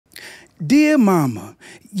Dear mama,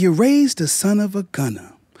 you raised the son of a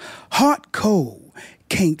gunner. Heart cold,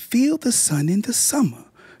 can't feel the sun in the summer.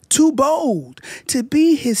 Too bold to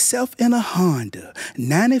be himself in a Honda.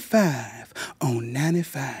 95 on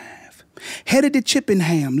 95. Headed to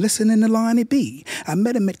Chippenham, listening to Lonnie B. I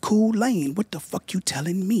met him at Cool Lane, what the fuck you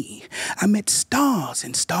telling me? I met stars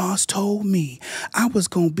and stars told me I was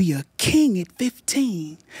gonna be a king at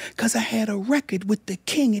 15, 'cause I had a record with the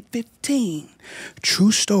king at 15.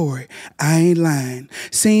 True story, I ain't lying.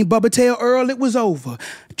 Seen Bubba tell Earl it was over.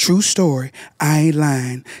 True story, I ain't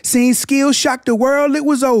lying. Seen Skill shock the world, it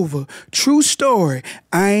was over. True story,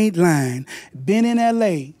 I ain't lying. Been in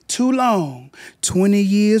LA too long, 20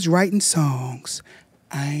 years writing songs.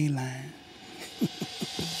 I ain't lying. Ooh,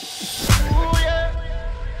 yeah.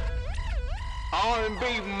 R&B